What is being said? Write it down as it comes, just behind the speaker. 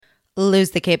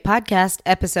Lose the Cape podcast,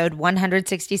 episode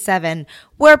 167.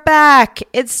 We're back.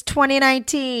 It's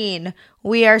 2019.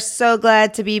 We are so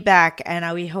glad to be back,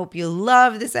 and we hope you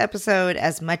love this episode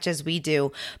as much as we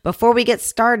do. Before we get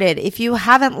started, if you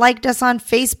haven't liked us on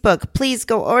Facebook, please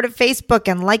go over to Facebook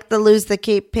and like the Lose the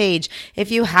Cape page.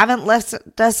 If you haven't left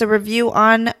us a review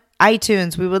on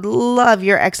iTunes, we would love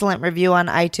your excellent review on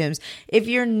iTunes. If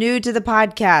you're new to the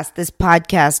podcast, this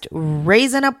podcast,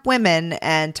 raising up women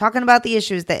and talking about the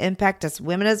issues that impact us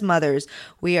women as mothers,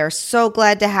 we are so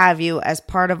glad to have you as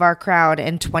part of our crowd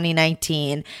in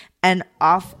 2019. And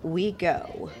off we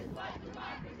go.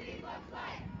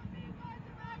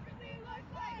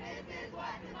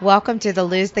 Welcome to the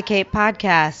Lose the Cape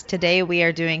podcast. Today we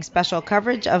are doing special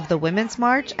coverage of the Women's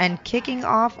March and kicking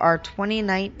off our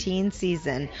 2019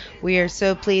 season. We are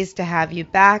so pleased to have you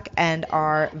back and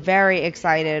are very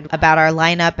excited about our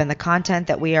lineup and the content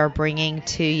that we are bringing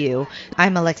to you.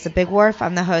 I'm Alexa Bigwharf.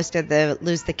 I'm the host of the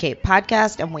Lose the Cape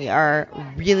podcast, and we are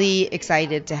really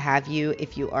excited to have you.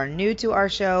 If you are new to our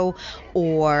show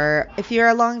or if you're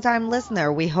a longtime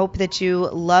listener, we hope that you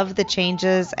love the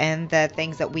changes and the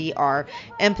things that we are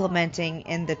implementing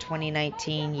in the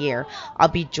 2019 year. I'll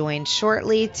be joined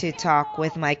shortly to talk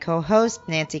with my co-host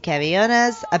Nancy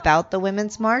Caviones about the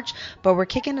Women's March, but we're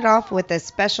kicking it off with a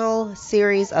special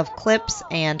series of clips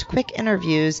and quick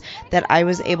interviews that I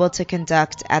was able to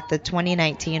conduct at the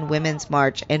 2019 Women's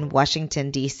March in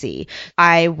Washington, D.C.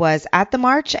 I was at the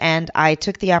march and I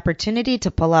took the opportunity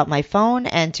to pull out my phone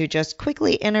and to just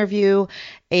quickly interview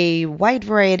a wide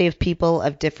variety of people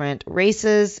of different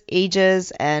races,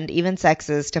 ages, and even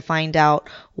sexes to find out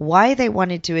why they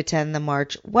wanted to attend the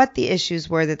march, what the issues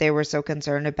were that they were so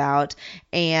concerned about,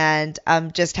 and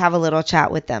just have a little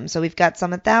chat with them. So we've got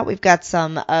some of that. We've got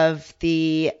some of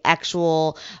the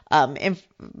actual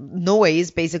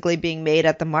noise basically being made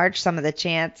at the march, some of the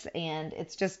chants, and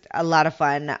it's just a lot of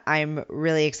fun. I'm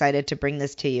really excited to bring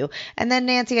this to you. And then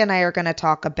Nancy and I are going to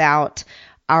talk about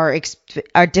our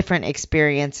different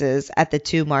experiences at the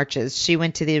two marches. She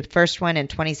went to the first one in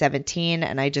 2017,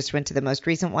 and I just went to the most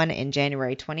recent one in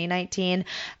January 2019,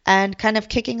 and kind of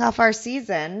kicking off our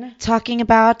season, talking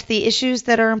about the issues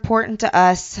that are important to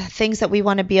us, things that we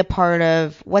want to be a part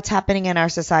of, what's happening in our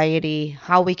society,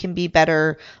 how we can be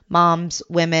better moms,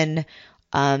 women,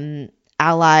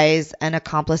 allies, and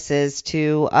accomplices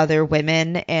to other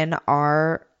women in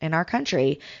our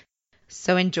country.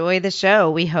 So enjoy the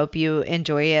show. We hope you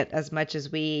enjoy it as much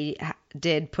as we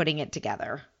did putting it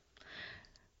together.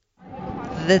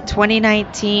 The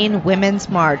 2019 Women's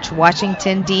March,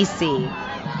 Washington, D.C.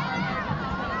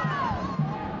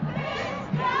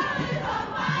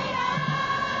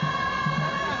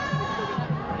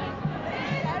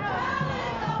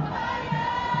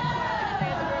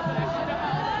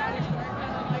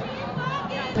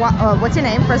 What's your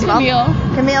name, first of all?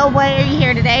 Camille, why are you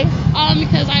here today?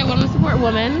 Because I want to support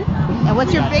women. And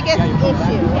what's your biggest issue?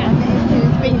 The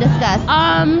issues being discussed?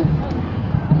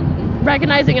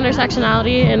 Recognizing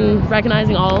intersectionality and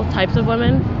recognizing all types of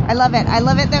women. I love it. I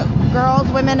love it that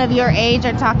women of your age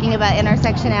are talking about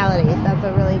intersectionality. That's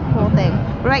a really cool thing.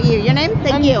 What about you? Your name?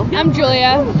 Thank you. I'm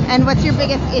Julia. And what's your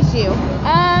biggest issue?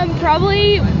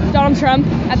 Probably Donald Trump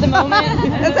at the moment.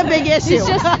 That's a big issue. It's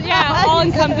just,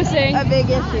 all-encompassing. A big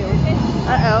issue.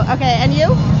 Uh-oh. Okay, and you?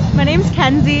 My name's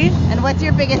Kenzie. And what's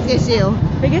your biggest issue?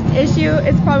 Biggest issue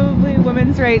is probably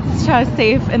women's rights to have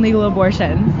safe and legal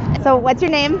abortion. So what's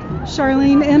your name?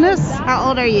 Charlene Innes. How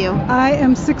old are you? I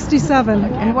am 67.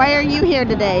 And why are you here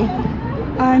today?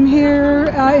 I'm here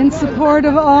in support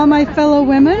of all my fellow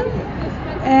women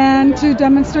and to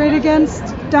demonstrate against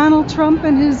Donald Trump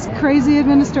and his crazy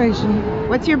administration.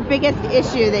 What's your biggest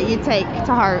issue that you take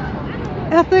to heart?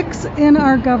 Ethics in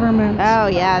our government. Oh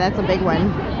yeah, that's a big one.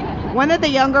 One that the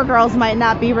younger girls might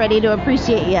not be ready to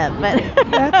appreciate yet, but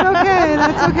That's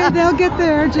okay. They'll get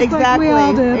there just exactly,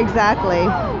 like we all did. Exactly.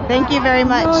 Thank you very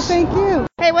much. Oh, thank you.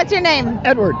 Hey, what's your name?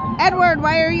 Edward. Edward,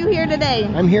 why are you here today?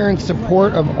 I'm here in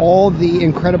support of all the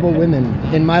incredible women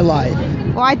in my life.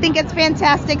 Well, I think it's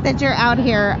fantastic that you're out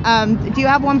here. Do you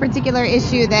have one particular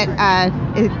issue that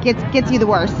gets you the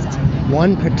worst?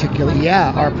 One particular,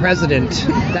 our president.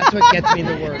 That's what gets me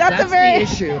the worst. That's the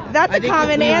issue. That's a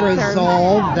common answer. If we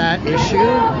resolve that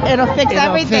issue, it'll fix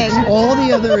everything. Fix all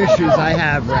the other issues I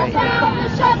have right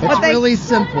now. It's really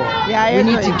simple. Yeah, I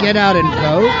agree. We need to get out and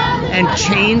vote and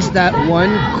change that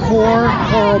one core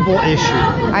horrible issue.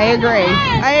 I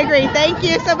agree. Thank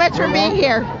you so much for being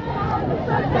here.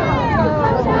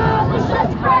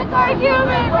 Women's rights are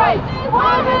human rights.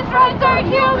 Women's rights are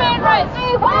human rights.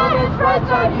 Women's rights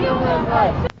are human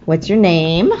rights. What's your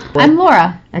name? I'm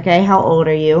Laura, Okay, how old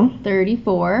are you?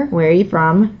 34, Where are you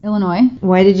from? Illinois.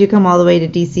 Why did you come all the way to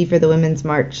DC for the Women's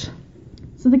March?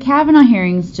 So the Kavanaugh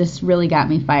hearings just really got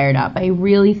me fired up. I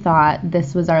really thought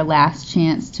this was our last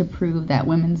chance to prove that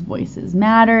women's voices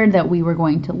mattered, that we were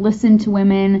going to listen to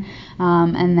women,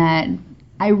 and that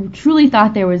I truly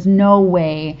thought there was no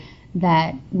way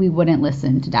that we wouldn't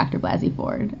listen to Dr. Blasey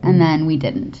Ford, and then we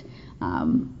didn't.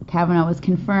 Kavanaugh was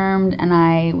confirmed, and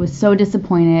I was so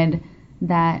disappointed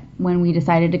that when we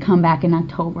decided to come back in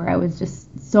October, I was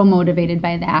just so motivated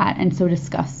by that and so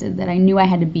disgusted that I knew I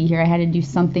had to be here. I had to do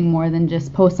something more than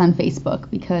just post on Facebook,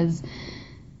 because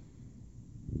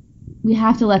we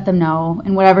have to let them know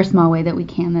in whatever small way that we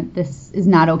can that this is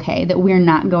not okay, that we're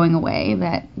not going away,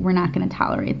 that we're not going to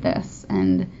tolerate this.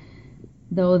 And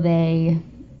though they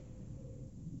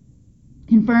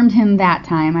confirmed him that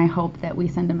time, I hope that we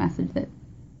send a message that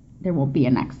there won't be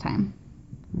a next time.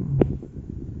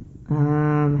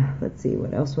 Let's see,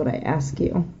 what else would I ask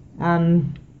you?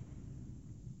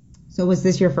 So was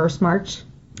this your first march?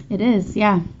 It is,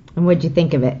 yeah. And what'd you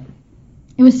think of it?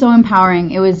 It was so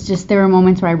empowering. It was just, there were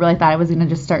moments where I really thought I was going to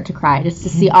just start to cry, just to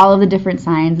see all of the different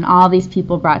signs and all these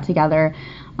people brought together.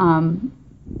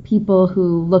 People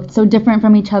who looked so different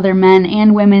from each other, men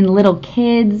and women, little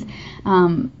kids,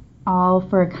 all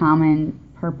for a common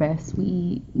purpose.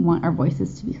 We want our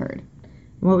voices to be heard.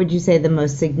 What would you say the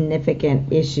most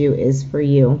significant issue is for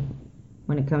you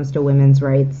when it comes to women's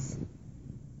rights?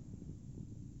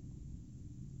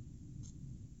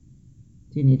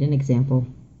 Do you need an example?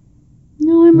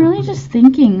 No, I'm really just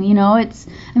thinking, I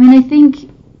think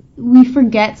we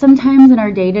forget sometimes in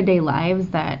our day-to-day lives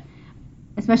that,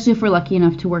 especially if we're lucky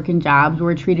enough to work in jobs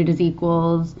where we're treated as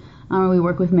equals, or we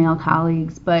work with male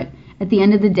colleagues, but at the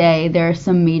end of the day, there are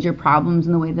some major problems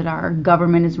in the way that our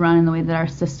government is run and the way that our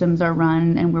systems are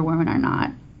run, and where women are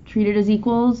not treated as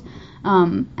equals.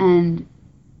 And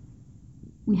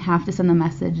we have to send the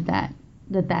message that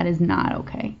is not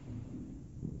okay.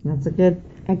 That's a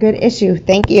good issue.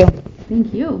 Thank you.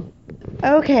 Thank you.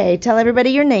 Okay, tell everybody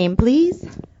your name, please.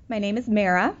 My name is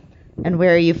Mara. And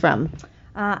where are you from?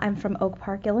 I'm from Oak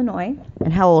Park, Illinois.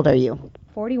 And how old are you?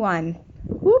 41.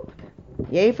 Whoop.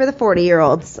 Yay for the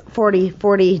 40-year-olds.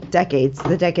 40 decades.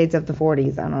 The decades of the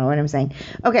 40s. I don't know what I'm saying.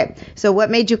 Okay, so what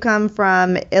made you come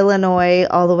from Illinois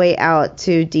all the way out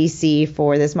to D.C.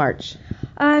 for this march?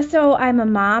 So I'm a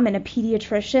mom and a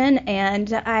pediatrician,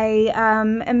 and I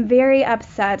am very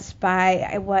upset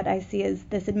by what I see as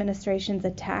this administration's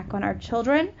attack on our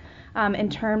children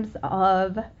in terms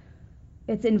of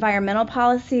its environmental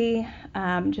policy,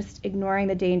 just ignoring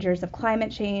the dangers of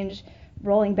climate change,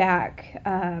 rolling back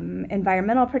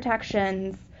environmental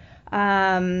protections,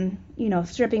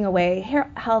 stripping away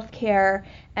health care,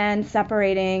 and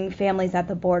separating families at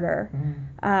the border.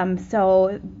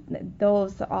 So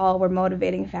those all were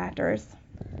motivating factors.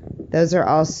 Those are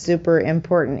all super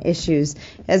important issues.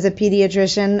 As a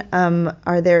pediatrician,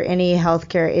 are there any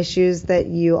healthcare issues that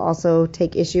you also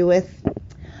take issue with?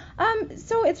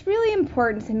 So it's really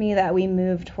important to me that we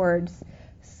move towards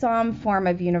some form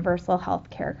of universal health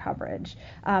care coverage.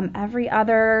 Every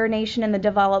other nation in the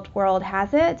developed world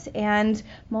has it, and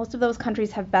most of those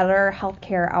countries have better health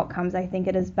care outcomes. I think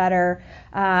it is better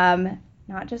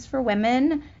not just for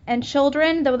women and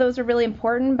children, though those are really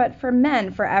important, but for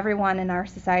men, for everyone in our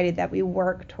society, that we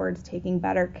work towards taking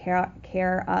better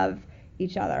care of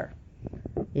each other.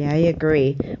 Yeah, I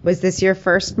agree. Was this your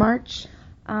first march?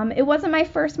 It wasn't my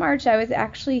first march. I was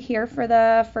actually here for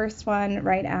the first one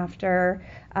right after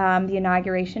the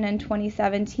inauguration in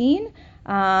 2017,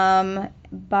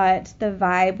 but the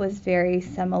vibe was very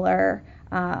similar,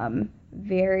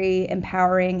 very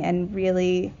empowering, and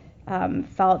really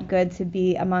felt good to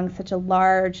be among such a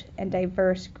large and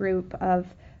diverse group of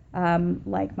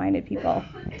like-minded people.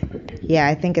 Yeah,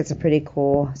 I think it's a pretty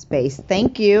cool space.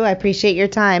 Thank you. I appreciate your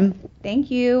time.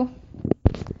 Thank you.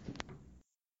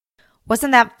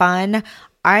 Wasn't that fun?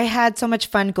 I had so much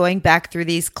fun going back through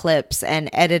these clips and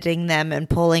editing them and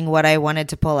pulling what I wanted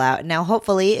to pull out. Now,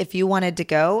 hopefully, if you wanted to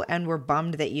go and were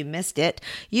bummed that you missed it,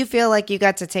 you feel like you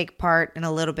got to take part in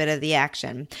a little bit of the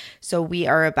action. So we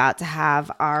are about to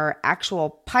have our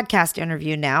actual podcast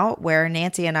interview now, where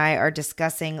Nancy and I are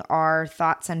discussing our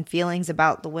thoughts and feelings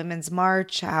about the Women's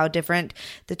March, how different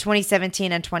the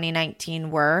 2017 and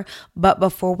 2019 were. But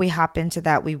before we hop into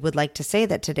that, we would like to say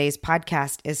that today's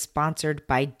podcast is sponsored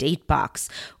by Datebox.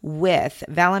 With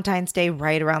Valentine's Day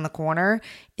right around the corner,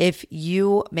 if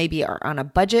you maybe are on a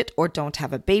budget or don't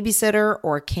have a babysitter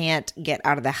or can't get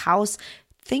out of the house,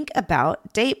 think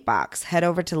about Datebox. Head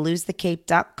over to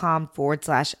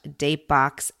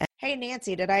losethecape.com/Datebox. Hey,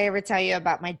 Nancy, did I ever tell you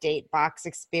about my Datebox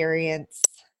experience?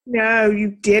 No, you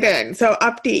didn't. So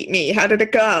update me. How did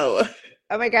it go?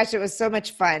 Oh my gosh, it was so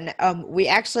much fun. We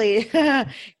actually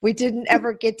we didn't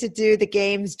ever get to do the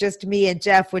games, just me and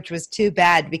Jeff, which was too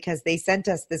bad because they sent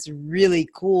us this really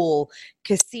cool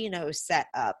casino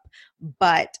setup.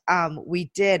 But we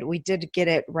did get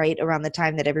it right around the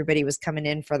time that everybody was coming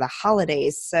in for the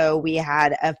holidays. So we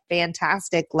had a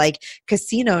fantastic like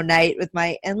casino night with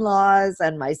my in-laws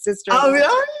and my sister. Oh,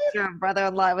 really? And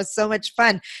brother-in-law. It was so much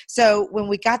fun. So when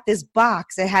we got this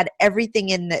box, it had everything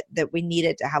in that we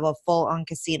needed to have a full-on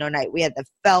casino night. We had the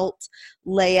felt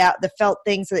layout, the felt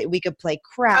thing so that we could play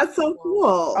craps. That's so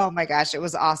cool. Oh my gosh, it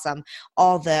was awesome.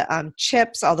 All the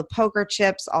chips, all the poker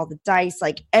chips, all the dice,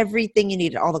 like everything you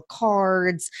needed, all the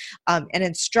cards, an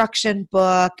instruction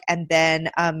book, and then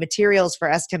materials for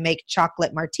us to make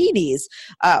chocolate martinis.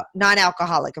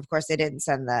 Non-alcoholic, of course. They didn't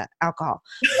send the alcohol.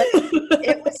 But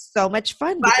it was so much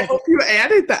fun. I hope you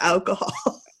added the alcohol.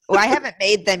 Well, I haven't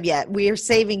made them yet. We are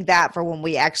saving that for when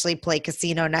we actually play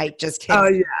casino night. Just kidding. Oh,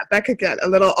 yeah. That could get a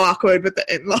little awkward with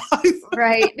the in-laws.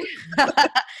 Right.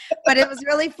 But it was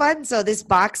really fun. So this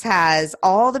box has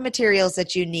all the materials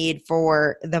that you need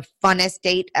for the funnest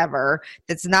date ever.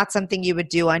 That's not something you would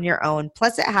do on your own.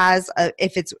 Plus it has,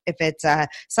 if it's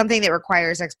something that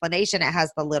requires explanation, it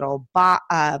has the little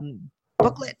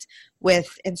booklet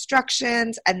with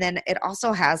instructions. And then it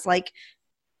also has like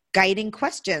guiding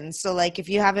questions. So like if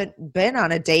you haven't been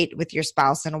on a date with your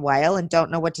spouse in a while and don't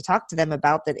know what to talk to them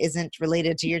about that isn't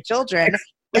related to your children.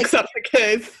 Except the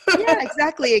kids. Yeah,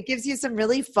 exactly. It gives you some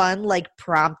really fun, like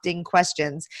prompting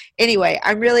questions. Anyway,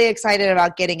 I'm really excited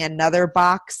about getting another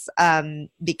box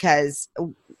because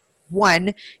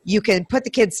one, you can put the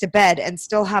kids to bed and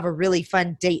still have a really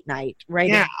fun date night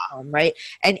right at home, right?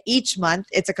 And each month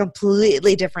it's a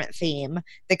completely different theme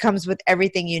that comes with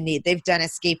everything you need. They've done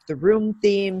escape the room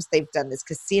themes. They've done this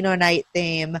casino night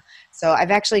theme. So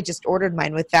I've actually just ordered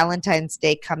mine with Valentine's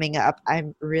Day coming up.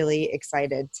 I'm really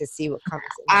excited to see what comes.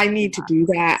 I need to do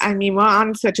that. I mean, we're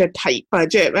on such a tight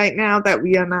budget right now that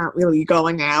we are not really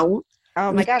going out.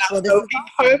 Oh my gosh. Well, this would is be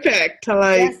awesome. perfect to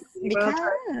like. Yes,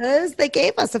 because they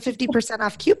gave us a 50%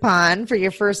 off coupon for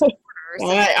your first order.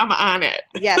 All right, I'm on it.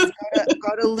 Yes, go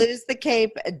to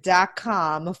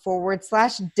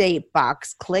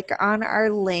losethecape.com/datebox. Click on our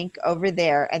link over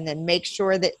there and then make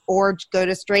sure that, or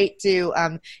go straight to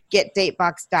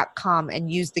getdatebox.com and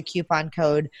use the coupon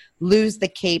code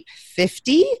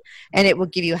losethecape50 and it will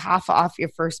give you half off your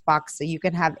first box so you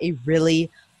can have a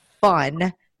really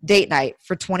fun date night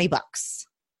for $20.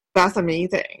 That's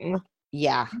amazing.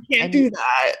 Yeah. You can't do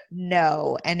that.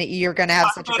 No. And you're going to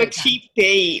have such a great cheap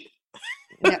date.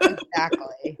 No,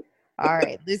 exactly. All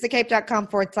right.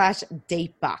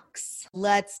 losethecape.com/datebox.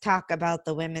 Let's talk about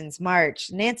the Women's March.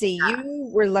 Nancy,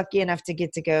 you were lucky enough to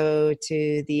get to go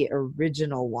to the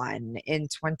original one in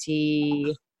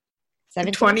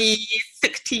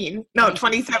 2016. No,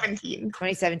 2017.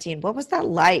 2017. What was that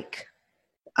like?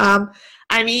 I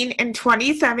mean, in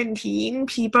 2017,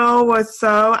 people were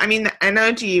so, I mean, the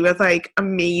energy was like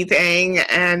amazing,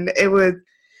 and it was,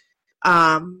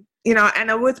 you know, and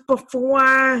it was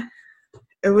before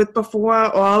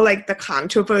all like the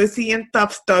controversy and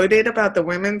stuff started about the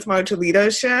Women's March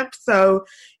leadership. So,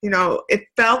 you know, it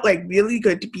felt like really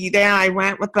good to be there. I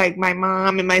went with like my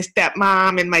mom and my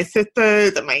stepmom and my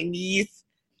sisters and my niece,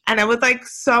 and it was like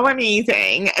so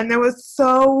amazing. And there was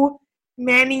so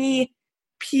many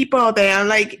people there,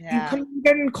 like you couldn't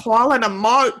even call it a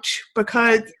march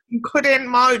because you couldn't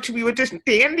march. We were just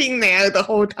standing there the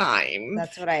whole time.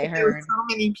 That's what I heard. There were so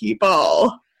many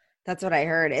people. That's what I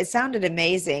heard. It sounded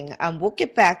amazing. We'll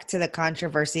get back to the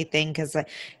controversy thing because, I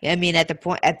mean, at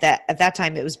that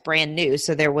time it was brand new,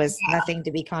 so there was nothing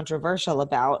to be controversial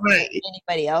about. Right.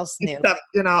 Anybody else knew? Except,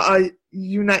 you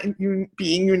know,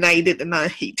 being united in a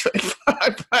hatred for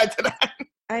our president.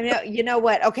 I know. You know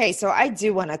what? Okay, so I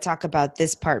do want to talk about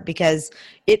this part because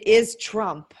it is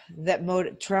Trump's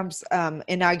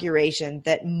inauguration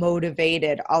that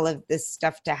motivated all of this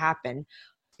stuff to happen,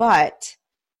 but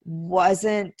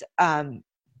wasn't. And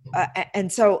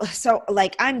so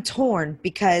like I'm torn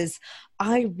because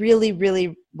I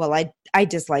really I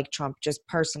dislike Trump just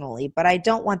personally, but I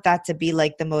don't want that to be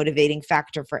like the motivating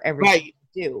factor for everything. Right.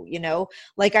 Do, you know,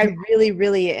 like I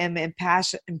really am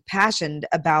impassioned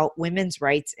about women's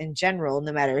rights in general,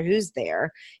 no matter who's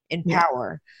there in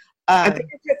power. I think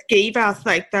it just gave us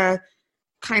like the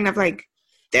kind of like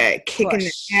the kick in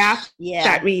the ass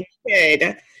that we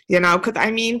did, you know, because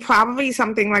I mean, probably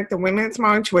something like the Women's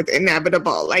March was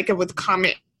inevitable, like it was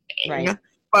coming, right.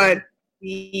 But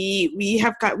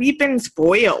we've been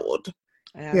spoiled,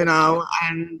 you know,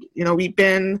 and you know we've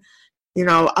been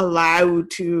allowed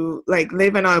to like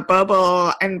live in a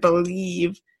bubble and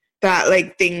believe that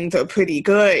like things are pretty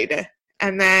good.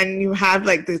 And then you have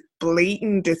like this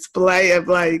blatant display of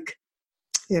like,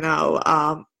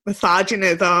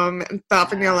 misogynism and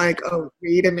stuff, and you're like, oh,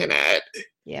 wait a minute.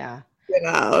 Yeah.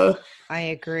 I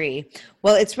agree.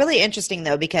 Well, it's really interesting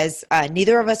though, because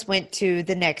neither of us went to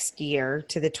the next year,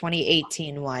 to the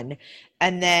 2018 one.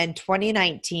 And then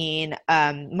 2019,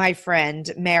 my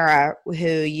friend Mara, who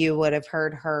you would have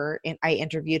heard her, I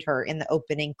interviewed her in the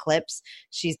opening clips.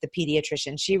 She's the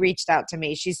pediatrician. She reached out to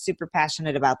me. She's super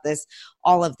passionate about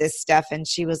all of this stuff. And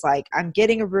she was like, I'm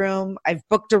getting a room. I've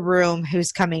booked a room.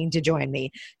 Who's coming to join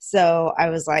me? So I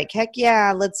was like, heck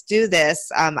yeah, let's do this.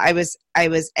 I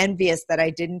was envious that I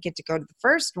didn't get to go to the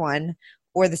first one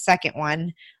or the second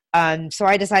one. So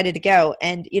I decided to go.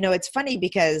 And, it's funny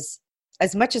because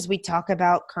as much as we talk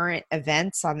about current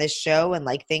events on this show and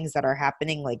like things that are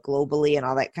happening like globally and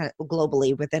all that kind of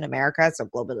globally within America, so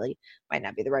globally might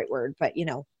not be the right word, but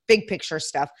big picture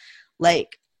stuff,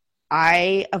 like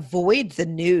I avoid the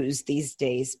news these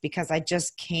days because I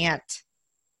just can't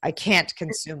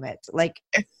consume it. Like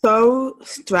it's so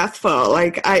stressful.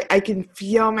 Like I can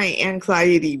feel my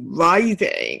anxiety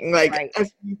rising like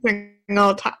every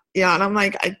single time. Yeah, and I'm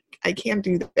like, I can't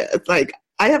do this. Like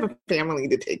I have a family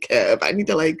to take care of. I need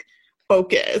to like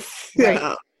focus.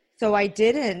 Right. So I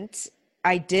didn't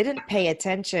pay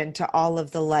attention to all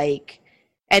of the like,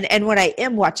 and when I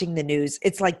am watching the news,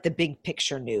 it's like the big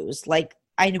picture news. Like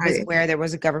I was aware there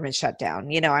was a government shutdown.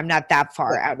 I'm not that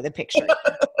far out of the picture,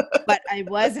 but I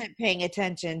wasn't paying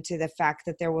attention to the fact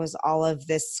that there was all of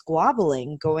this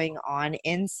squabbling going on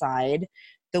inside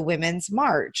the Women's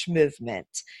March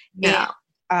movement. Yeah.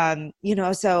 And,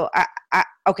 so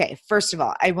okay, first of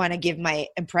all, I want to give my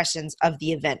impressions of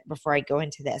the event before I go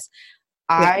into this.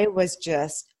 I was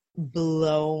just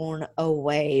blown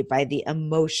away by the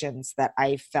emotions that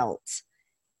I felt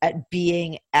at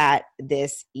being at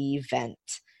this event.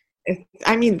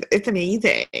 It's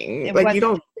amazing. You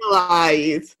don't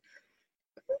realize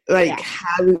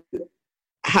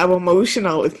how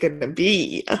emotional it's going to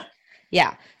be.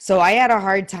 Yeah. So I had a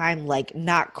hard time like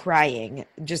not crying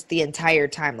just the entire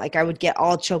time. Like I would get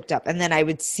all choked up and then I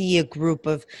would see a group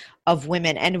of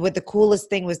women. And what the coolest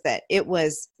thing was that it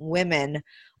was women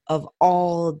of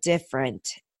all different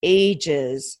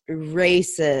ages,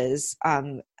 races,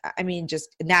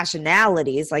 just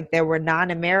nationalities. Like there were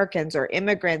non-Americans or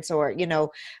immigrants or,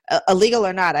 illegal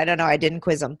or not. I don't know. I didn't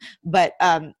quiz them, but,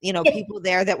 people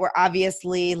there that were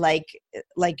obviously like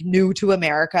new to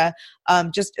America.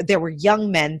 There were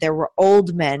young men, there were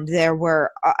old men, there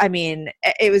were,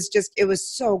 it was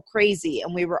so crazy.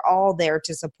 And we were all there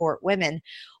to support women.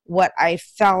 What I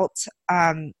felt,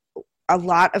 a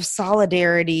lot of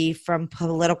solidarity from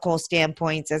political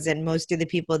standpoints, as in most of the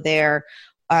people there,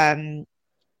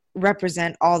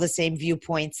 represent all the same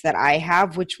viewpoints that I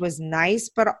have, which was nice,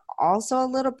 but also a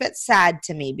little bit sad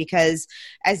to me because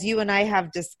as you and I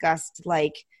have discussed,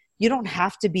 like, you don't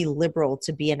have to be liberal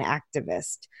to be an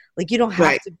activist. Like you don't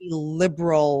have to be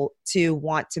liberal to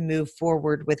want to move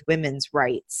forward with women's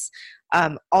rights.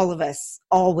 All of us,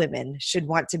 all women should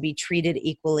want to be treated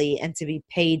equally and to be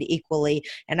paid equally.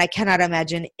 And I cannot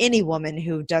imagine any woman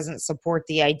who doesn't support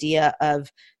the idea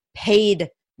of paid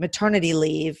maternity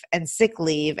leave and sick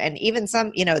leave, and even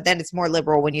some, then it's more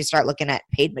liberal when you start looking at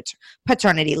paid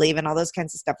paternity leave and all those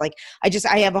kinds of stuff. Like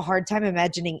I have a hard time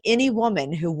imagining any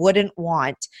woman who wouldn't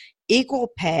want equal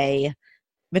pay,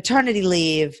 maternity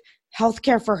leave,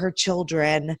 healthcare for her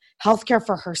children, healthcare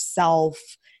for herself,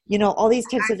 all these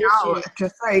types of issues.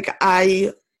 Just like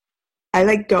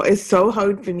it's so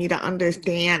hard for me to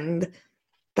understand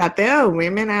that there are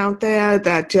women out there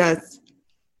that just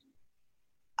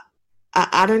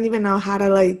I don't even know how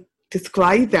to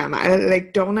describe them. I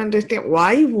don't understand.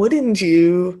 Why wouldn't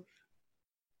you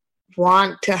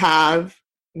want to have,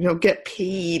 get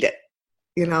paid,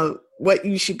 what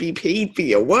you should be paid for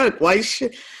your work? Why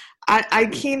should I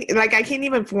can't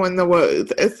even form the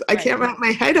words. I can't wrap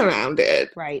my head around it.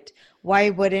 Right.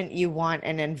 Why wouldn't you want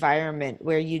an environment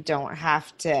where you don't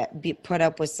have to be put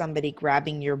up with somebody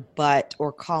grabbing your butt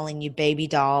or calling you baby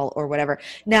doll or whatever?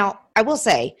 Now, I will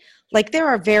say, there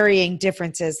are varying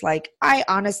differences. I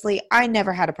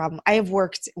never had a problem. I have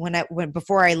worked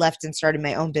before I left and started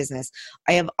my own business.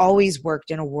 I have always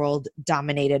worked in a world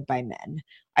dominated by men.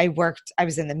 I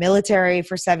was in the military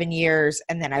for 7 years,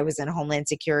 and then I was in Homeland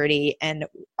Security and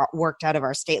worked out of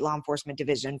our state law enforcement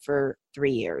division for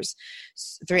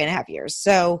 3.5 years.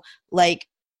 So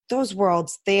those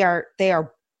worlds, they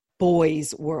are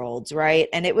boys' worlds, right?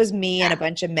 And it was me and a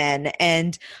bunch of men.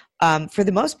 And for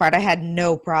the most part, I had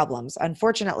no problems.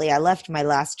 Unfortunately, I left my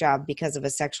last job because of a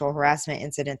sexual harassment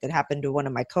incident that happened to one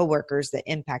of my coworkers that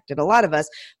impacted a lot of us,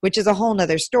 which is a whole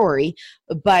nother story.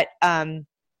 But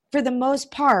for the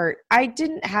most part, I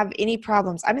didn't have any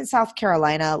problems. I'm in South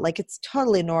Carolina. Like, it's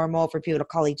totally normal for people to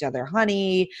call each other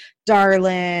honey,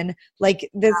 darling. Like,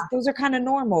 those are kind of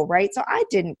normal, right? So I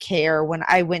didn't care when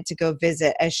I went to go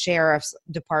visit a sheriff's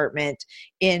department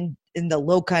in the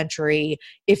Low Country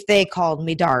if they called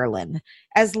me darling,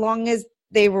 as long as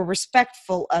they were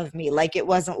respectful of me. Like, it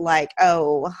wasn't like,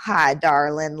 oh, hi,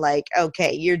 darling. Like,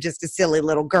 okay, you're just a silly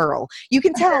little girl. You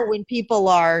can tell when people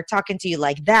are talking to you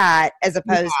like that, as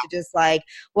opposed to just like,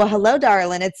 well, hello,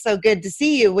 darling. It's so good to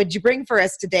see you. What'd you bring for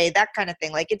us today? That kind of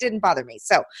thing. Like, it didn't bother me.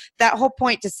 So that whole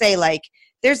point to say, like,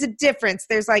 there's a difference.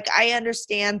 There's like, I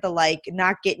understand the like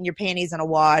not getting your panties in a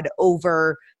wad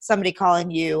over somebody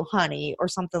calling you honey or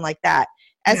something like that,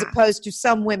 as opposed to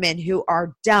some women who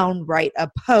are downright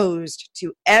opposed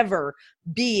to ever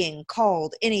being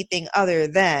called anything other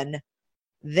than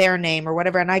their name or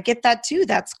whatever. And I get that too.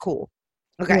 That's cool.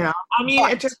 Okay. Yeah. I mean,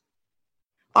 it just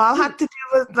all have to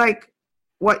do with like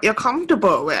what you're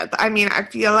comfortable with. I mean, I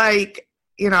feel like,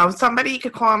 you know, somebody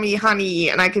could call me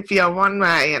honey and I could feel one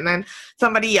way, and then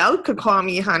somebody else could call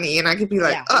me honey and I could be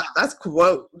like, oh, that's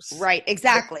gross. Right.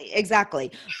 Exactly.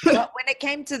 But when it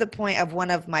came to the point of one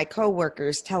of my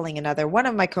coworkers telling another one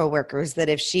of my coworkers that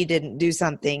if she didn't do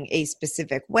something a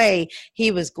specific way, he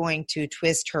was going to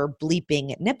twist her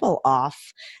bleeping nipple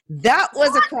off, that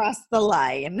was across the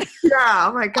line. Yeah.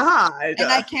 Oh my God.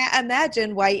 And I can't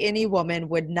imagine why any woman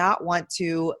would not want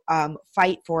to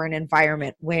fight for an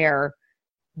environment where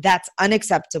that's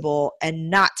unacceptable and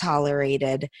not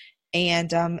tolerated. And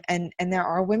there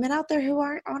are women out there who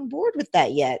aren't on board with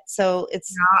that yet. So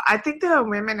it's, I think there are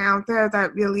women out there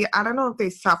that really, I don't know if they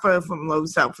suffer from low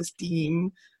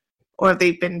self-esteem or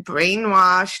they've been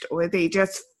brainwashed or they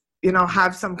just, you know,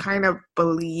 have some kind of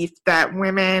belief that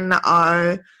women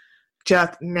are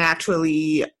just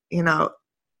naturally, you know,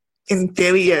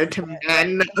 inferior to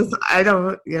men. I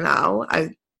don't, you know,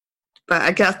 but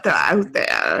I guess they're out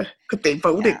there because they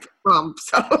voted for Trump.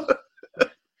 So.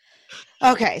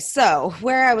 Okay, so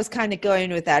where I was kind of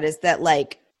going with that is that,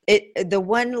 like, the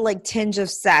one like tinge of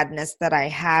sadness that I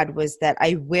had was that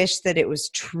I wish that it was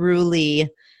truly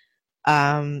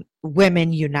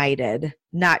women united,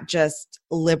 not just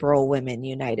liberal women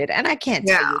united. And I can't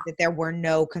tell you that there were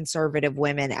no conservative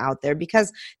women out there,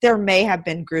 because there may have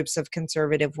been groups of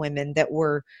conservative women that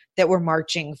were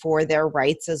marching for their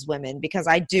rights as women, because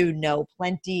I do know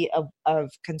plenty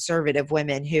of conservative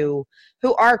women who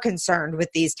are concerned with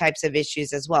these types of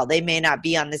issues as well. They may not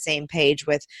be on the same page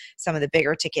with some of the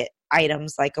bigger ticket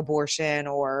items like abortion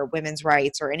or women's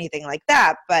rights or anything like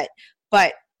that, but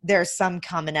there's some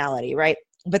commonality, right?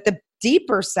 But the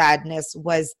deeper sadness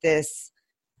was this,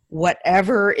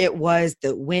 whatever it was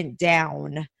that went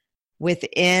down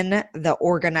within the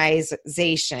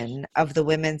organization of the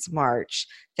Women's March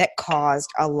that caused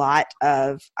a lot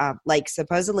of, like,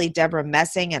 supposedly Deborah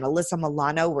Messing and Alyssa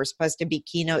Milano were supposed to be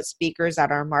keynote speakers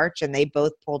at our march, and they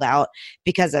both pulled out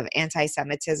because of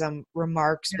anti-Semitism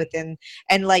remarks within.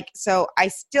 And like, so I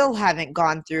still haven't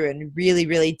gone through and really,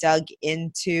 really dug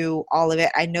into all of it.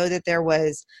 I know that there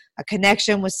was a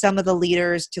connection with some of the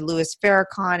leaders to Louis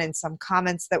Farrakhan and some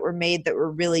comments that were made that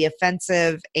were really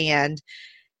offensive, and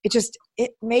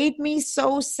it made me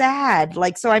so sad.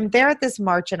 Like, so I'm there at this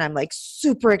march and I'm like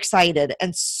super excited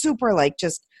and super like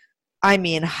just, I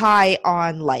mean, high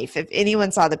on life. If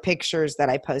anyone saw the pictures that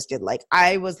I posted, like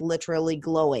I was literally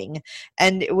glowing,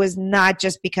 and it was not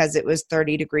just because it was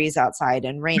 30 degrees outside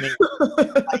and raining.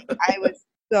 Like, I was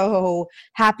so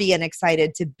happy and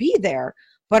excited to be there.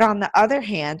 But on the other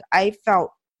hand, I felt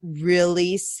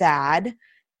really sad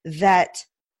that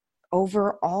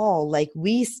overall, like,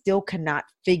 we still cannot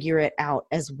figure it out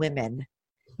as women.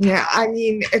 Yeah, I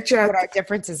mean, it just put our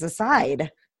differences aside.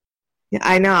 Yeah,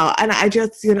 I know. And I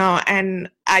just, you know, and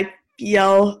I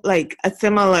feel like a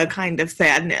similar kind of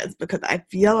sadness, because I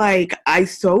feel like I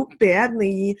so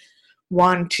badly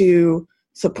want to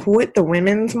support the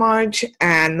Women's March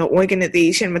and the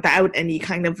organization without any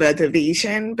kind of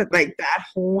reservation. But like that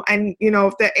whole, and you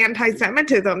know, the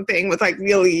anti-Semitism thing was like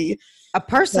really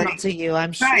personal to you,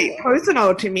 I'm sure. Right,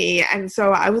 personal to me. And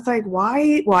so I was like,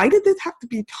 why did this have to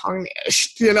be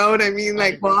tarnished? You know what I mean?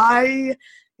 Like, why,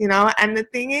 you know? And the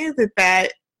thing is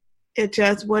that it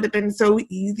just would have been so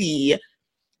easy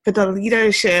for the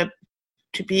leadership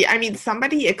to be, I mean,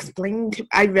 somebody explained,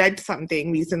 I read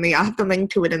something recently, I'll have to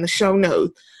link to it in the show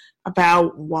notes,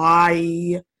 about why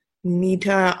we need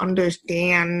to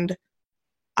understand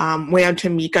where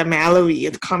Tamika Mallory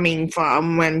is coming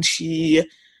from when she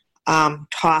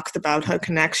talks about her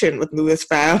connection with Louis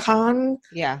Farrakhan.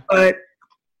 Yeah. But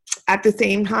at the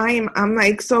same time, I'm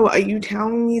like, so are you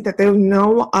telling me that there's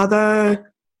no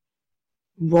other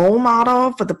role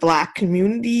model for the Black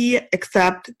community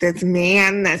except this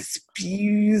man that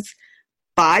spews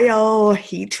vile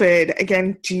hatred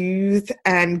against Jews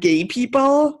and gay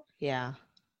people? Yeah.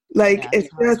 Like, Yeah, it's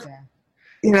just,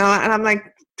 and I'm like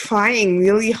trying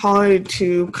really hard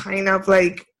to kind of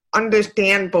like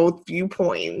understand both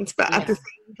viewpoints, but at the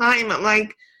same time, I'm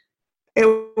like, it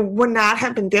would not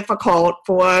have been difficult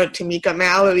for Tamika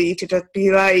Mallory to just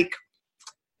be like,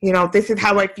 this is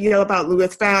how I feel about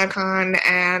Louis Farrakhan,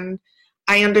 and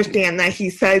I understand that he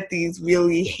said these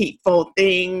really hateful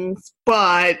things,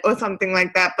 or something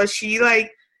like that. But she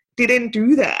like didn't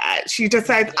do that. She just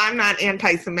said, I'm not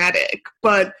anti-Semitic.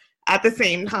 But at the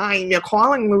same time, you're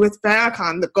calling Louis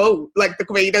Farrakhan the GOAT, like the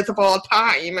greatest of all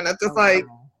time. And it's just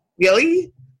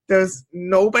really? There's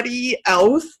nobody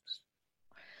else?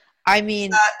 I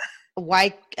mean,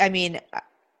 why? I mean,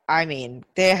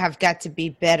 there have got to be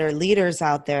better leaders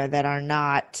out there that are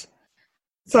not.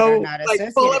 So,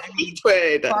 like, full of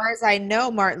hatred. As far as I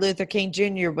know, Martin Luther King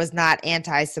Jr. was not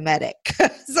anti-Semitic.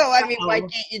 So, I mean, why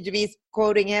can't you be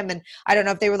quoting him? And I don't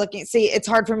know if they were looking. See, it's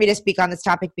hard for me to speak on this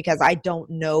topic because I don't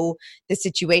know the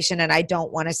situation and I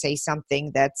don't want to say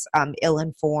something that's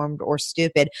ill-informed or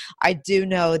stupid. I do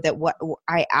know that what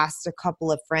I asked a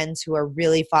couple of friends who are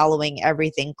really following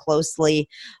everything closely,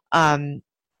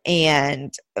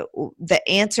 and the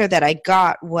answer that I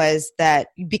got was that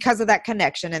because of that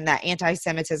connection and that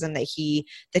anti-Semitism that he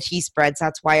spreads,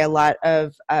 that's why a lot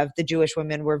of the Jewish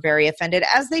women were very offended,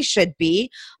 as they should be.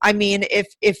 I mean,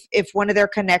 if one of their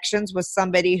connections was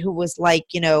somebody who was like,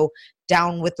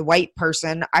 down with the white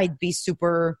person, I'd be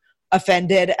super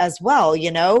offended as well,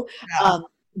 Yeah.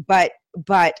 But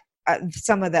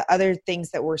some of the other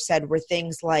things that were said were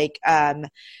things like,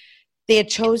 they had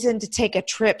chosen to take a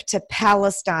trip to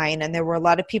Palestine, and there were a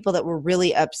lot of people that were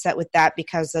really upset with that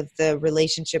because of the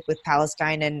relationship with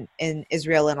Palestine and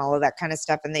Israel and all of that kind of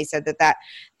stuff. And they said that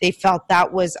they felt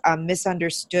that was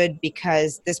misunderstood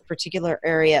because this particular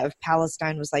area of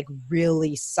Palestine was like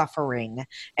really suffering,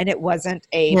 and it wasn't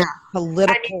a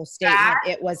political statement.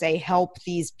 It was a help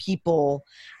these people,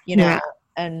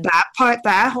 And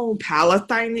that whole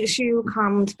Palestine issue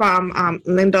comes from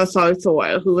Linda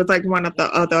Sarsour, who was like one of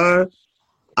the other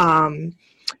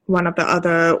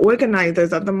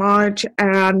organizers of the march.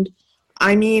 And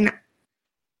I mean,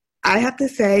 I have to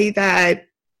say that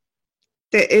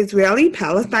the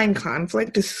Israeli-Palestine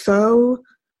conflict is so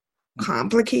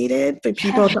complicated for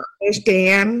people to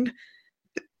understand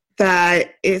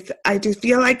that I just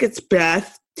feel like it's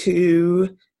best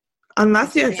to,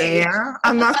 unless you're there,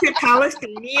 unless you're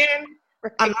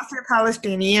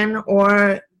Palestinian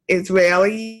or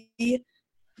Israeli,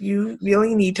 you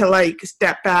really need to like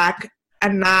step back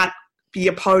and not be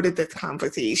a part of this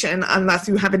conversation unless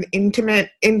you have an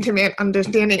intimate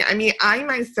understanding. I mean, I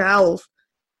myself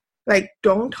like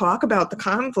don't talk about the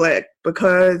conflict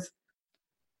because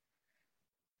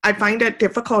I find it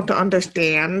difficult to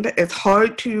understand. It's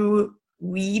hard to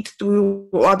read through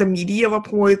all the media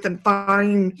reports and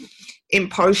find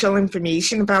impartial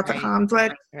information about the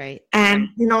conflict. Right. And,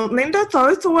 Linda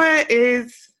Sarsour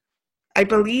is, I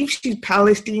believe she's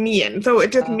Palestinian. So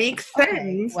it just makes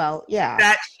sense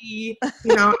that she,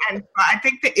 and I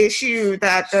think the issue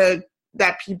that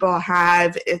people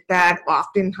have is that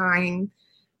oftentimes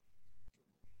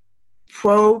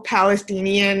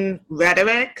pro-Palestinian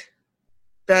rhetoric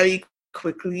very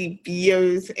quickly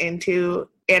veers into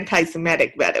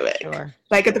anti-Semitic rhetoric. Sure.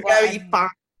 Like at the very fine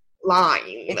line.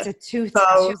 It's a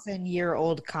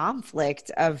 2,000-year-old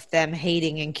conflict of them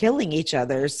hating and killing each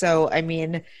other. So, I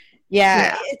mean,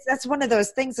 that's one of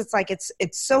those things. It's like, it's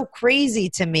so crazy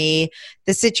to me,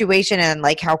 the situation and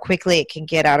like how quickly it can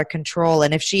get out of control.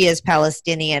 And if she is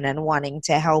Palestinian and wanting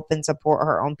to help and support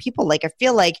her own people, like I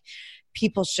feel like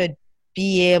people should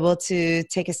be able to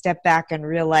take a step back and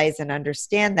realize and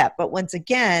understand that. But once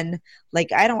again,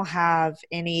 like I don't have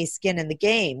any skin in the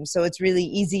game. So it's really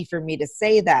easy for me to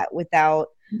say that without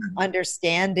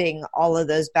understanding all of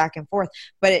those back and forth.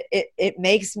 But it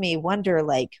makes me wonder,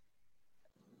 like,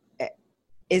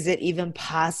 is it even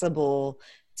possible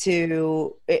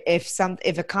to, if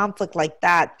a conflict like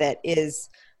that is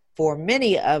for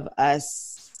many of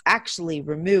us actually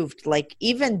removed, like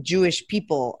even Jewish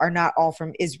people are not all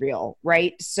from Israel,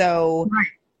 right? So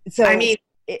I mean,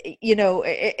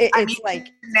 it's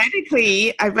like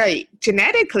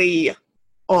genetically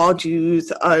all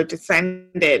Jews are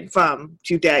descended from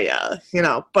Judea,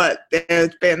 but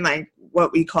there's been like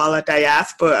what we call a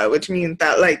diaspora, which means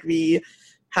that like we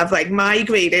have like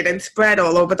migrated and spread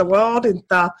all over the world and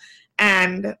stuff.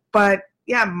 But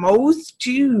yeah, most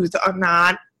Jews are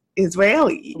not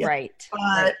Israeli. Right.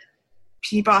 But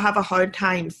people have a hard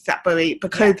time separate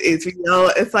because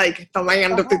Israel is like the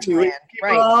land of the Jewish people.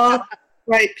 Right.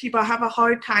 Right. People have a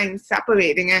hard time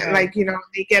separating it. Right. Like,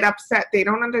 they get upset. They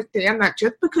don't understand that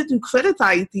just because you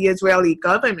criticize the Israeli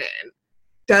government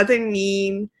doesn't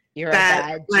mean You're that, a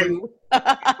bad like, Jew.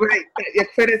 right, that you're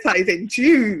criticizing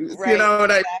Jews. Right,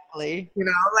 Exactly.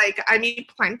 I mean,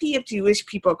 plenty of Jewish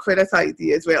people criticize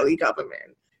the Israeli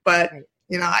government. But,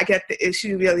 I guess the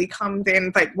issue really comes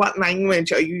in, like, what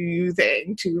language are you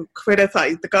using to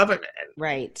criticize the government?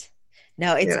 Right.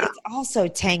 No, it's also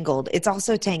tangled. It's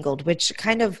also tangled, which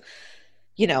kind of,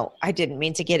 I didn't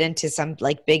mean to get into some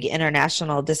like big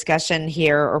international discussion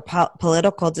here or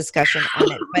political discussion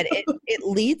on it, but it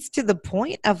leads to the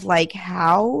point of like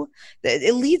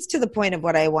it leads to the point of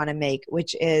what I want to make,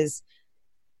 which is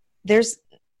there's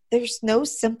no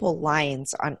simple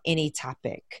lines on any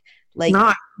topic. Like,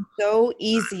 so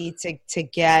easy to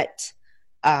get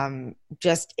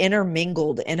just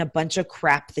intermingled in a bunch of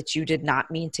crap that you did not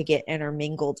mean to get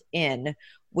intermingled in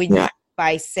when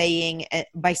by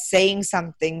saying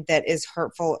something that is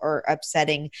hurtful or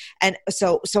upsetting. And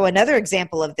so another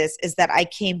example of this is that I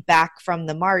came back from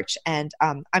the march, and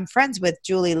I'm friends with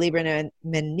Julie Lieberman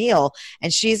Neal,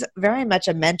 and she's very much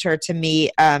a mentor to me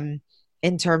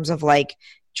in terms of like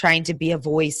trying to be a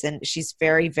voice, and she's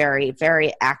very, very,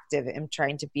 very active in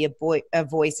trying to be a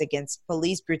voice against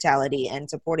police brutality and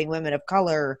supporting women of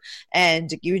color,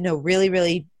 and really,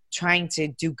 really trying to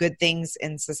do good things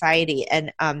in society.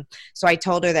 And so I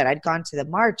told her that I'd gone to the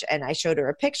march, and I showed her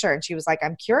a picture, and she was like,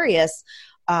 I'm curious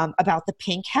about the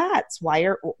pink hats.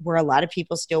 Were a lot of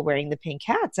people still wearing the pink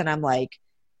hats? And I'm like,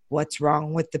 what's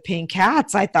wrong with the pink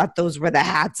hats? I thought those were the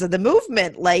hats of the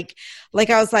movement. Like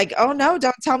I was like, oh no,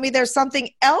 don't tell me there's something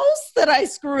else that I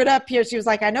screwed up here. She was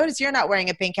like, I noticed you're not wearing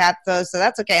a pink hat though, so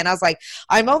that's okay. And I was like,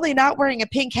 I'm only not wearing a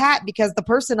pink hat because the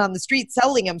person on the street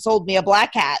selling them sold me a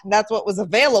black hat, and that's what was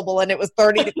available, and it was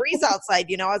 30 degrees outside.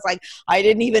 I was like, I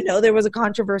didn't even know there was a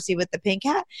controversy with the pink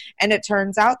hat. And it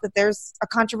turns out that there's a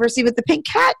controversy with the pink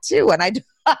hat too. And I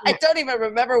don't even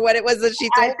remember what it was that she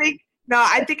told me. No,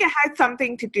 I think it has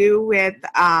something to do with,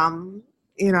 not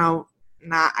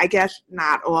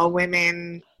all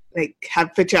women like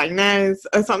have vaginas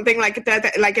or something like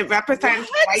that. Like it represents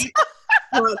white.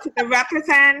 It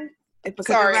represents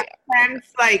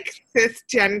like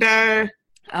cisgender.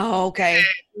 Oh, okay.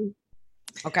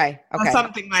 Okay. Or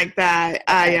something like that.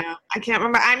 I can't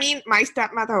remember. I mean, my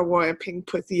stepmother wore a pink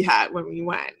pussy hat when we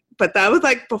went. But that was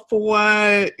like before,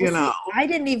 I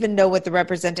didn't even know what the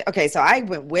representation. Okay, so I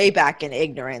went way back in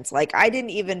ignorance. Like, I didn't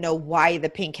even know why the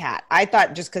pink hat. I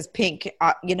thought just because pink,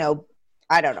 I don't know.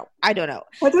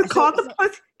 But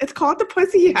it's called the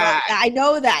pussy hat. I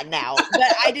know that now,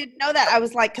 but I didn't know that. I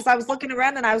was like, because I was looking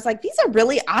around and I was like, these are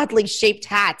really oddly shaped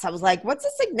hats. I was like, what's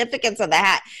the significance of the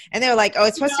hat? And they were like, oh,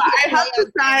 it's supposed to be. I have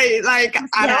to say, like,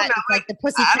 I don't know, like the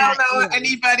pussy. I don't know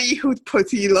anybody whose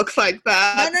pussy looks like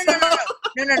that.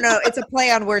 No. It's a play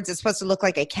on words. It's supposed to look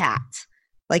like a cat,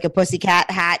 like a pussy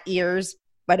cat hat, ears,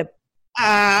 but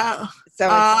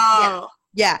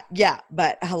Yeah,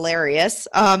 but hilarious.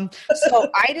 So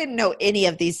I didn't know any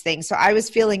of these things. So I was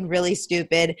feeling really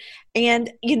stupid.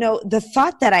 And, the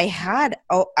thought that I had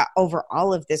over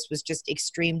all of this was just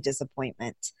extreme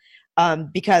disappointment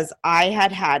because I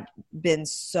had been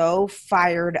so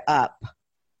fired up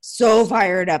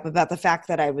about the fact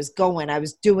that I was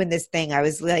doing this thing. I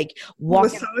was like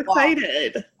walking. I was so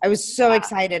excited. I was so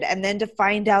excited. And then to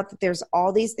find out that there's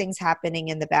all these things happening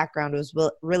in the background was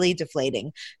really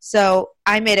deflating. So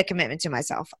I made a commitment to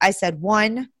myself. I said,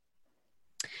 1,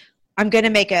 I'm going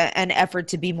to make an effort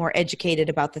to be more educated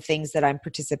about the things that I'm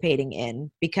participating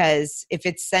in, because if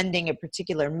it's sending a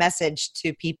particular message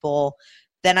to people,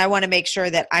 then I want to make sure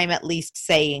that I'm at least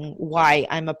saying why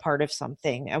I'm a part of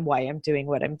something and why I'm doing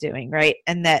what I'm doing, right?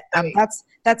 And that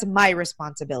that's my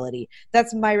responsibility.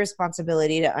 That's my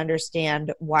responsibility to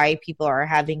understand why people are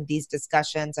having these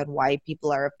discussions and why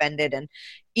people are offended. And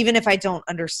even if I don't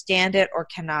understand it or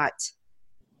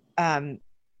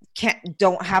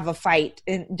don't have a fight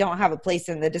and don't have a place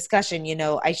in the discussion,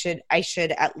 I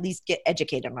should at least get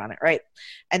educated on it, right?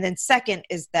 And then second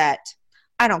is that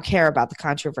I don't care about the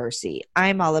controversy.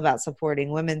 I'm all about supporting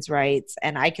women's rights,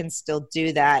 and I can still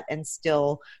do that and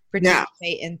still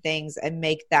participate in things and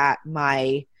make that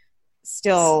my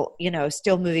still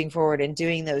moving forward and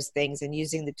doing those things and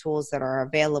using the tools that are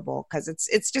available, because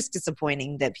it's just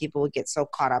disappointing that people would get so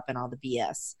caught up in all the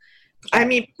BS. I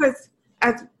mean, because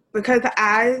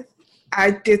as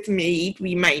dismayed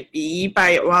we might be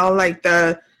by all like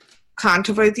the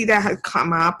controversy that has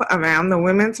come up around the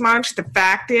Women's March. The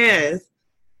fact is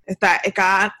that it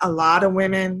got a lot of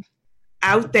women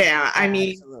out there. I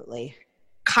mean, absolutely.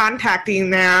 contacting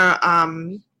their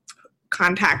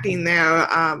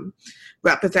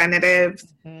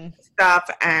representatives, stuff,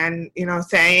 and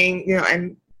saying,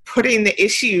 and putting the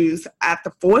issues at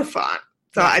the forefront.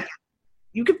 So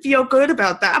you could feel good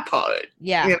about that part.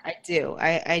 Yeah, I do.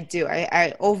 I do.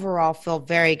 I overall feel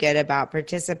very good about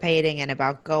participating and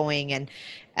about going. And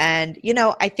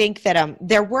I think that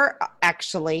there were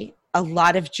actually a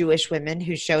lot of Jewish women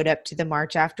who showed up to the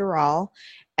march after all.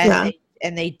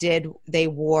 And they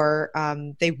wore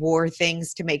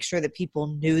things to make sure that people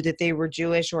knew that they were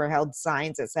Jewish, or held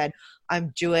signs that said,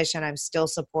 I'm Jewish and I'm still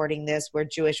supporting this. We're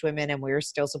Jewish women and we're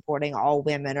still supporting all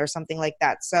women, or something like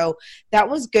that. So that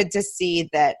was good to see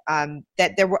that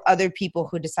there were other people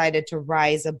who decided to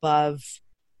rise above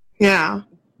the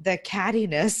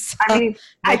cattiness. I mean,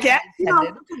 I guess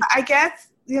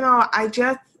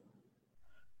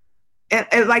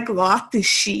it like lost the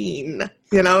sheen.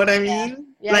 You know what I mean?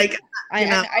 Yeah, like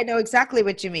I know exactly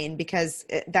what you mean, because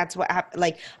that's what happened.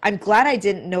 Like, I'm glad I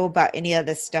didn't know about any of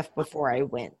this stuff before I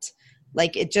went.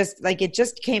 Like it just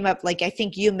came up. Like, I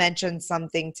think you mentioned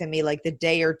something to me like the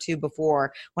day or two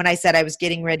before, when I said I was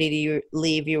getting ready to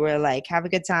leave. You were like, have a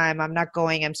good time. I'm not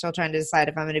going. I'm still trying to decide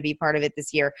if I'm going to be part of it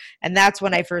this year. And that's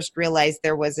when I first realized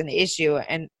there was an issue,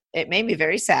 and it made me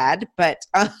very sad, but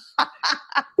I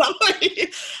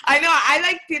know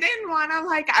I didn't want to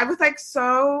I was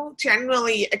so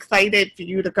genuinely excited for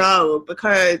you to go,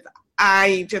 because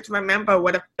I just remember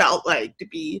what it felt like to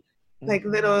be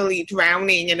literally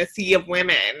drowning in a sea of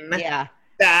women. Yeah.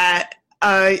 That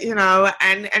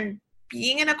and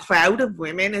being in a crowd of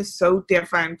women is so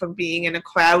different from being in a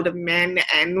crowd of men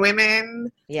and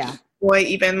women. Yeah. Or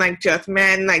even just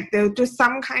men. There's just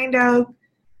some kind of,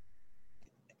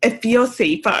 it feels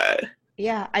safer.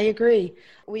 Yeah, I agree.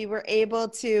 We were able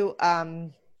to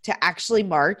actually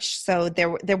march. So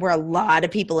there were a lot of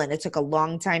people, and it took a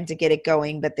long time to get it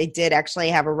going, but they did actually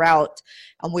have a route,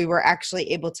 and we were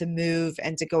actually able to move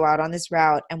and to go out on this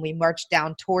route. And we marched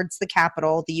down towards the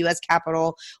Capitol, the U.S.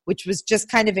 Capitol, which was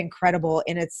just kind of incredible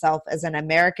in itself as an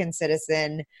American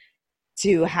citizen,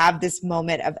 to have this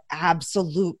moment of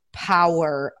absolute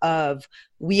power of,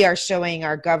 we are showing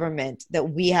our government that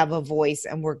we have a voice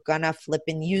and we're gonna flip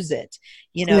and use it,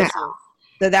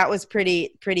 So that was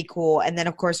pretty cool. And then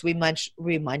of course we marched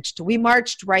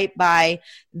right by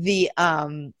the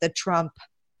Trump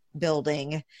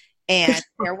building. And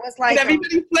there was Did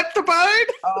everybody flip the bird?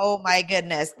 Oh my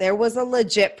goodness. There was a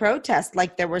legit protest.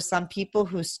 There were some people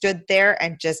who stood there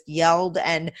and just yelled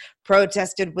and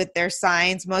protested with their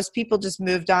signs. Most people just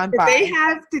moved on by.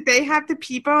 Did they have the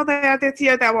people there this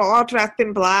year that were all dressed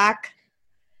in black?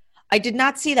 I did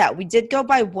not see that. We did go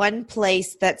by one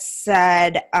place that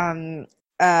said, the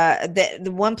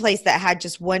one place that had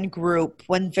just one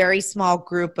very small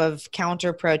group of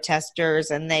counter protesters,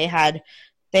 and they had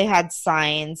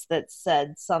signs that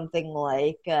said something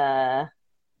like, I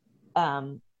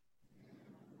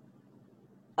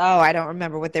don't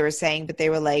remember what they were saying, but they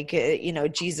were like,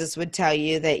 Jesus would tell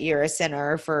you that you're a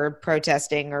sinner for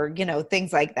protesting, or,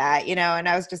 things like that, and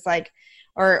I was just like,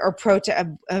 or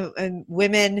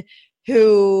women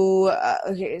who,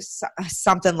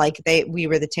 something like we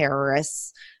were the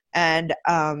terrorists. And,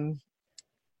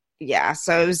 yeah,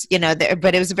 so it was,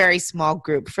 but it was a very small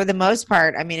group for the most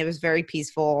part. I mean, it was very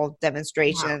peaceful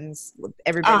demonstrations. Wow.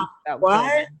 Everybody felt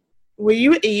good. Were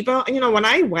you able, when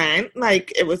I went,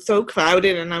 it was so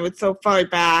crowded and I was so far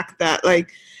back that,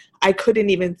 I couldn't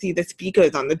even see the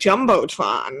speakers on the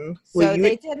Jumbotron.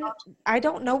 I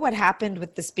don't know what happened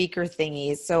with the speaker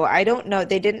thingies. So I don't know.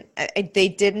 They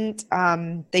didn't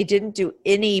do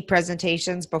any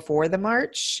presentations before the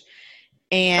march.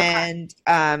 And,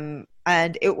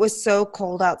 and it was so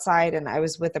cold outside, and I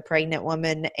was with a pregnant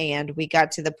woman, and we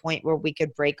got to the point where we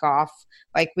could break off.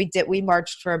 We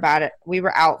marched we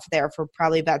were out there for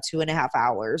probably about 2.5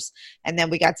 hours. And then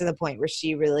we got to the point where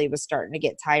she really was starting to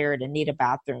get tired and need a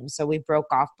bathroom. So we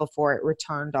broke off before it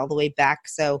returned all the way back.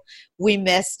 So we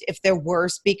missed, if there were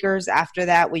speakers after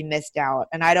that, we missed out.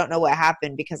 And I don't know what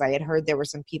happened, because I had heard there were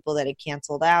some people that had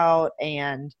canceled out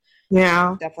and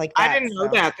stuff like that. I didn't know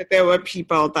that there were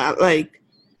people that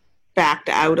backed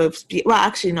out of well,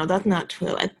 actually, no, that's not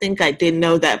true. I think I did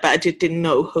know that, but I just didn't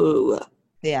know who.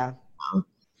 Yeah.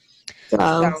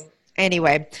 So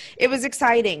anyway, it was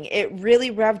exciting. It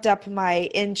really revved up my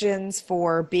engines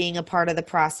for being a part of the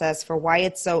process, for why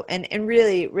it's so, and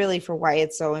really, really for why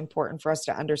it's so important for us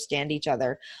to understand each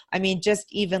other. I mean, just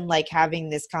even having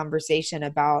this conversation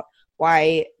about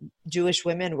why Jewish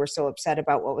women were so upset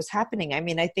about what was happening. I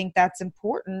mean, I think that's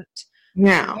important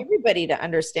Yeah. for everybody to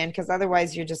understand, because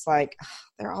otherwise you're just like, "Ugh,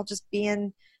 they're all just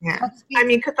being, Yeah. I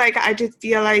mean, because like I just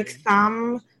feel like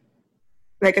some,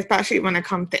 like especially when it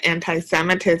comes to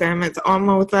anti-Semitism, it's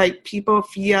almost like people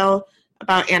feel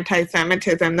about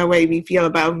anti-Semitism the way we feel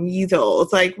about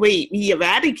measles. Like, wait, we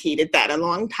eradicated that a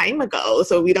long time ago,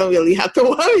 so we don't really have to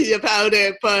worry about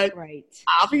it. But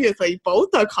obviously, both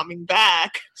are coming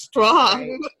back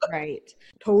strong. Right.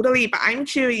 Totally. But I'm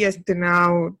curious to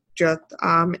know, just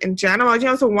in general, you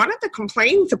know, so one of the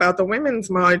complaints about the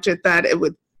Women's March is that it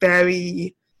was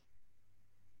very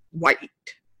white.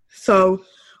 So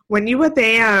when you were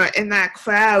there in that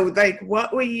crowd, like,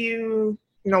 what were you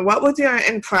know, what was your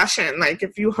impression? Like,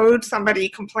 if you heard somebody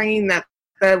complain that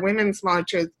the Women's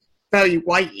March is very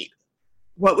white,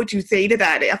 what would you say to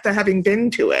that after having been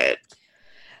to it?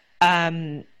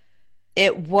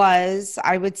 It was,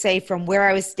 I would say, from where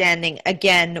I was standing,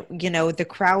 again, you know, the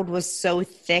crowd was so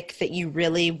thick that you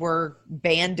really were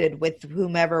banded with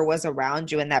whomever was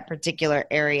around you in that particular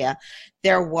area.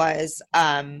 There was,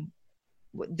 from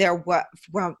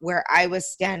where I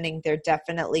was standing, there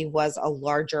definitely was a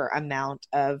larger amount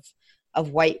of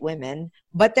white women,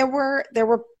 but there were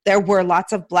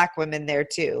lots of black women there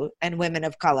too, and women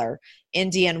of color,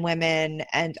 Indian women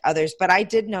and others. But I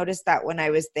did notice that when I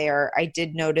was there, I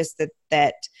did notice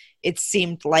that it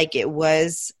seemed like it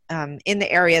was in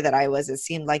the area that I was, it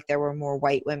seemed like there were more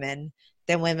white women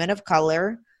than women of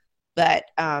color. But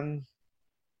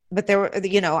there were,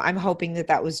 you know, I'm hoping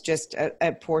that was just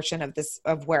a portion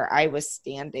of where I was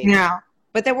standing. Yeah.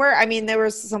 But there were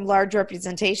some large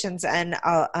representations and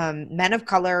men of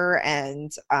color and,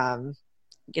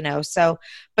 you know, so,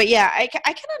 but yeah, I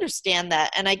can understand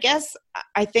that. And I guess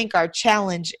I think our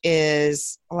challenge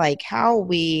is like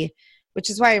which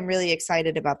is why I'm really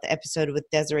excited about the episode with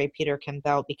Desiree Peter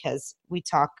Campbell, because we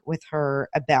talk with her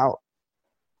about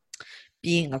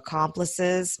being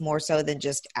accomplices more so than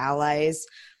just allies,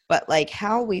 but like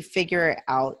how we figure it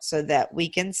out so that we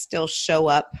can still show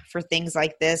up for things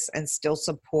like this and still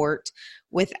support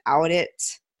without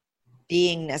it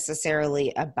being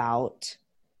necessarily about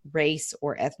race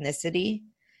or ethnicity.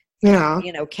 Yeah.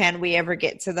 You know, can we ever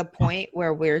get to the point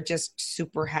where we're just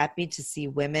super happy to see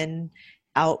women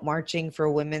out marching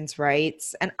for women's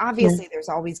rights? And obviously there's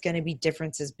always going to be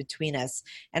differences between us.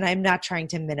 And I'm not trying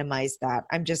to minimize that.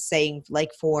 I'm just saying,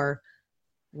 like, for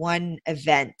one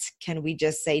event, can we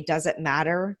just say, does it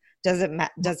matter? Does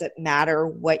it matter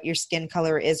what your skin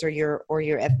color is, or your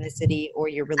ethnicity, or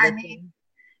your religion?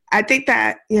 I think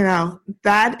that, you know,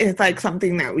 that is like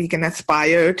something that we can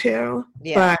aspire to.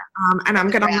 Yeah. But and I'm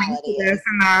gonna link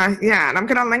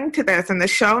to this in the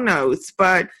show notes.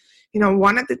 But you know,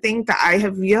 one of the things that I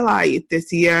have realized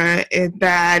this year is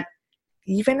that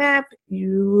even if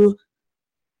you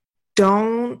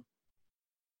don't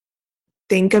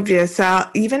think of yourself,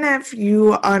 even if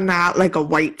you are not like a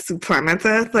white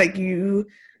supremacist, like you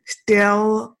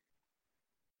still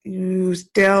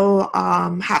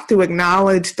have to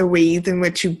acknowledge the ways in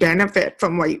which you benefit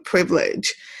from white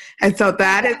privilege. And so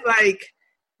that is like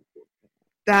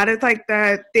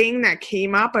the thing that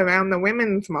came up around the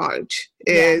Women's March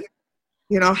is,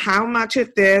 you know, how much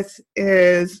of this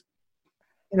is,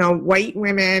 you know, white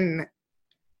women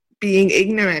being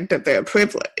ignorant of their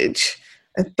privilege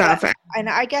and stuff. And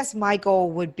I guess my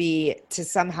goal would be to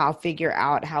somehow figure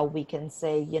out how we can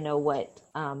say, you know what,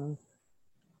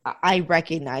 I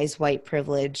recognize white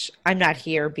privilege. I'm not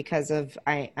here because of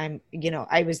I'm you know,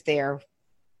 I was there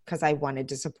because I wanted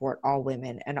to support all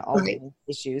women and all women's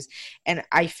issues. And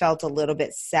I felt a little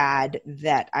bit sad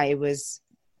that I was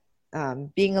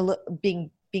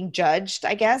being judged,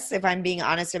 I guess, if I'm being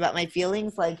honest about my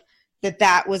feelings, like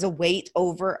that was a weight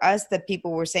over us, that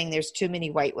people were saying there's too many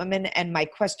white women. And my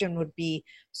question would be,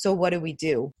 so what do we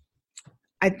do?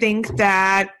 I think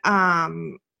that,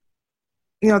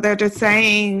 you know, they're just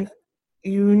saying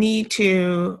you need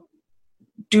to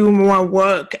do more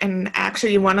work. And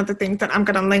actually, one of the things that I'm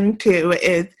going to link to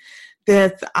is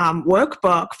this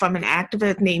workbook from an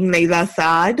activist named Layla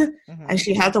Saad. Mm-hmm. And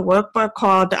she has a workbook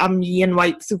called Me and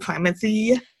White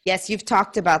Supremacy. Yes, you've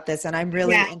talked about this, and I'm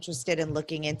really interested in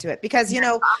looking into it because, you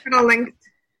know, I'm going to link.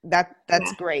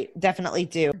 That's great. Definitely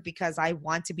do, because I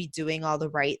want to be doing all the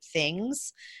right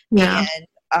things. Yeah.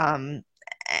 And,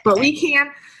 but we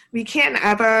can't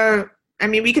ever, I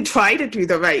mean, we could try to do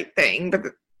the right thing, but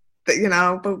you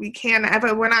know, but we can't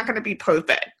ever, we're not going to be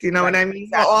perfect. You know what I mean?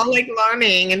 Exactly. We're all like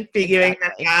learning and figuring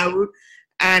that out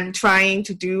and trying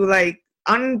to do like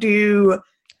undo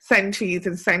centuries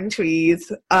and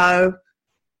centuries of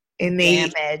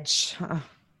innate damage.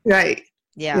 Right.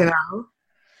 Yeah. You know?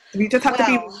 We just have to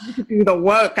be willing to do the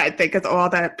work, I think, is all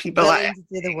that people are. Willing to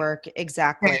do the work,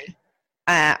 exactly.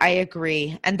 I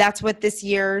agree. And that's what this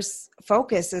year's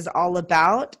focus is all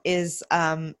about, is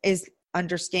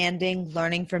understanding,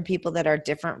 learning from people that are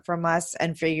different from us,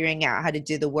 and figuring out how to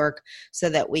do the work so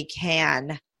that we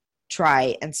can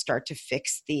try and start to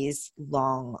fix these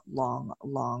long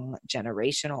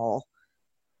generational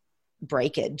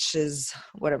breakages,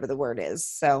 whatever the word is.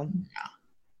 So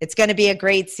it's going to be a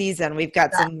great season. We've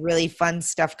got some really fun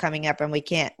stuff coming up, and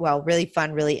really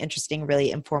fun, really interesting,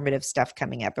 really informative stuff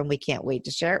coming up, and we can't wait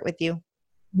to share it with you.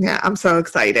 Yeah, I'm so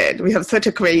excited. We have such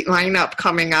a great lineup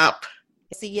coming up.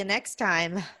 See you next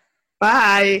time.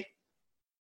 Bye.